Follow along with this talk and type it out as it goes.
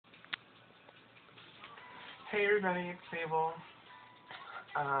Hey everybody, it's Sable.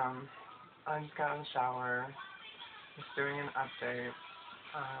 I just got out of the shower, just doing an update.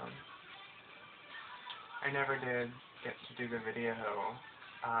 I never did get to do the video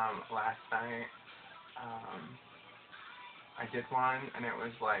last night. I did one and it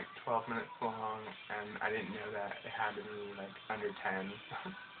was like 12 minutes long and I didn't know that it had to be like under 10.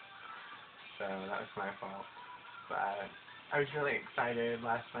 So that was my fault. But I was really excited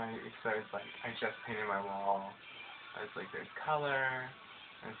last night because I just painted my wall. I was like, there's color.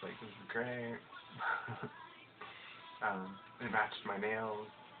 I was like, this is great. It matched my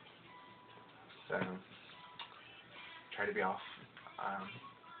nails. So, try to be all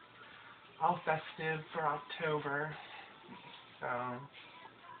festive for October. So,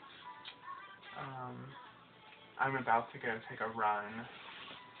 I'm about to go take a run,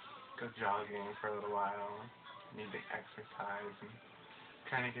 go jogging for a little while. Need to exercise and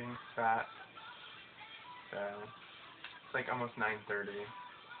kind of getting fat. So, it's like almost 9:30,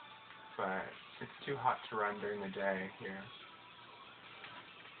 but it's too hot to run during the day here.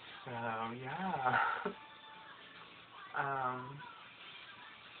 So, yeah.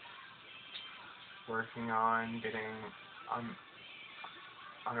 Working on getting on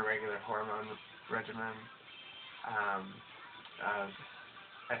a regular hormone regimen of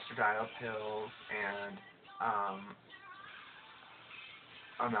estradiol pills and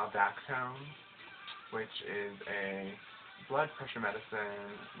amlodactone, which is a blood pressure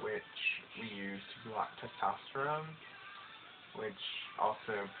medicine which we use to block testosterone, which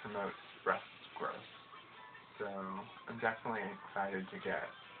also promotes breast growth. So I'm definitely excited to get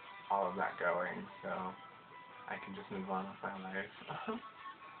all of that going so I can just move on with my life.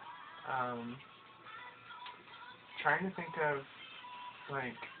 Trying to think of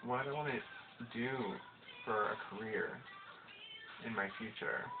like what I want to do for a career in my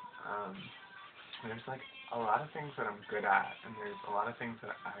future. There's like a lot of things that I'm good at and there's a lot of things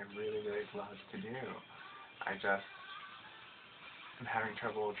that I really, really love to do. I just am having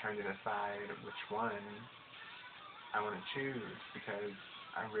trouble trying to decide which one I want to choose because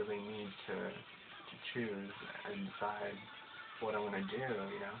I really need to choose and decide what I want to do,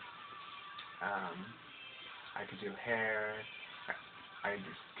 you know. I could do hair, I could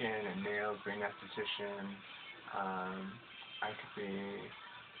do skin and nails, be an esthetician, I could be,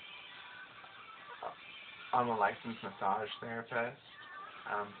 I'm a licensed massage therapist,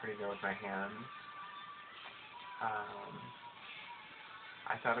 I'm pretty good with my hands.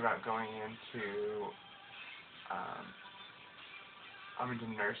 I thought about going into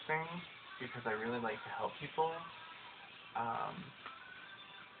nursing because I really like to help people.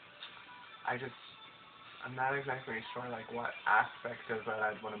 I'm not exactly sure like what aspect of it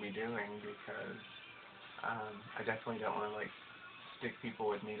I'd want to be doing because I definitely don't want to like stick people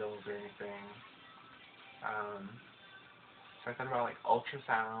with needles or anything. So I thought about like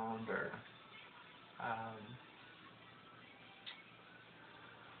ultrasound or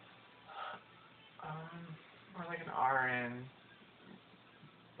like an RN,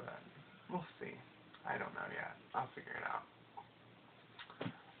 but we'll see. I don't know yet. I'll figure it out.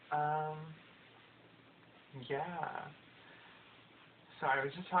 Yeah. So I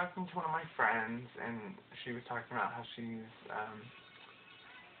was just talking to one of my friends, and she was talking about how she's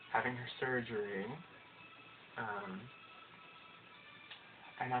having her surgery.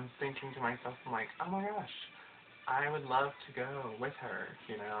 And I'm thinking to myself, I'm like, oh my gosh, I would love to go with her,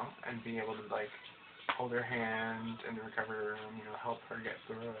 you know, and be able to like hold her hand in the recovery room, you know, help her get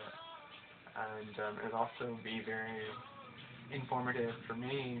through it. And it would also be very informative for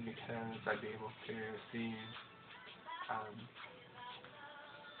me because I'd be able to see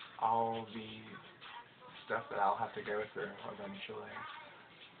all the stuff that I'll have to go through eventually.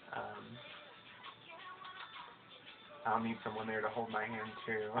 I'll need someone there to hold my hand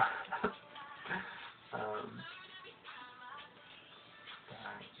too. But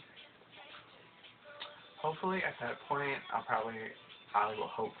hopefully at that point I will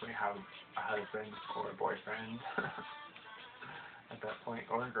hopefully have a husband or a boyfriend at that point,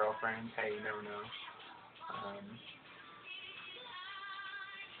 or a girlfriend. Hey, you never know.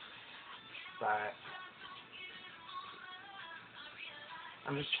 But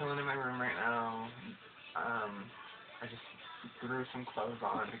I'm just chilling in my room right now. I just threw some clothes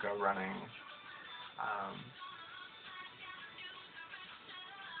on to go running.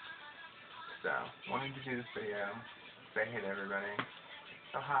 So, wanted to do this video, say hey to everybody.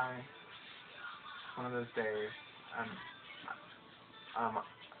 So hi. One of those days. I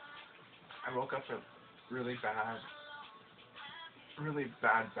woke up with really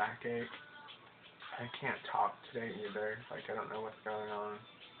bad backache. I can't talk today either. Like I don't know what's going on.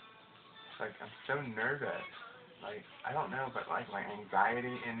 like, I'm so nervous. Like, I don't know, but, like, my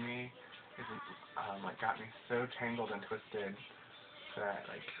anxiety in me is, like, got me so tangled and twisted that,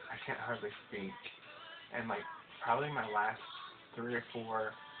 like, I can't hardly speak. And, like, probably my last 3 or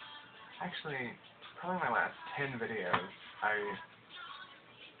 4, actually, probably my last 10 videos,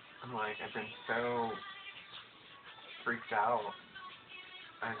 I'm like, I've been so freaked out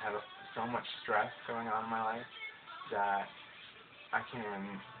and have so much stress going on in my life that I can't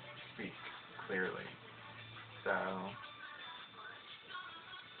even speak clearly. So,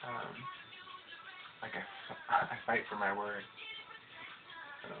 like, I fight for my words.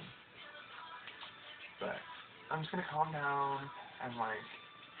 But I'm just gonna calm down and, like,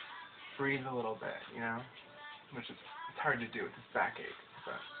 breathe a little bit, you know? Which is, it's hard to do with this backache,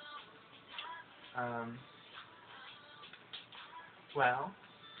 but, well,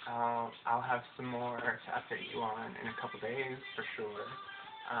 I'll have some more to update you on in a couple days, for sure,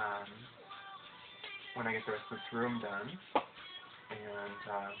 when I get the rest of this room done,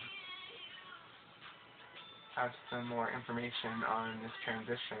 and, have some more information on this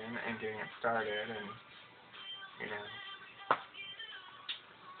transition and getting it started, and, you know,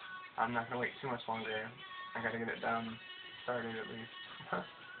 I'm not gonna wait too much longer. I gotta get it done, started at least.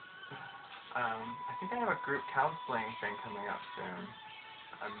 I think I have a group counseling thing coming up soon.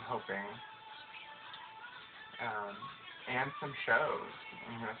 I'm hoping. And some shows.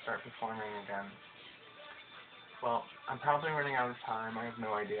 I'm gonna start performing again. Well, I'm probably running out of time. I have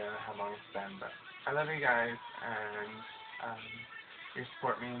no idea how long it's been, but I love you guys, and your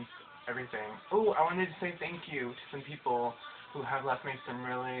support means everything. Oh, I wanted to say thank you to some people who have left me some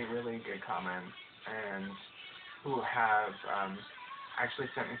really, really good comments, and who have actually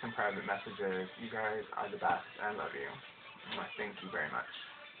sent me some private messages. You guys are the best. I love you. Thank you very much.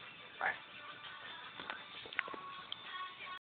 Bye.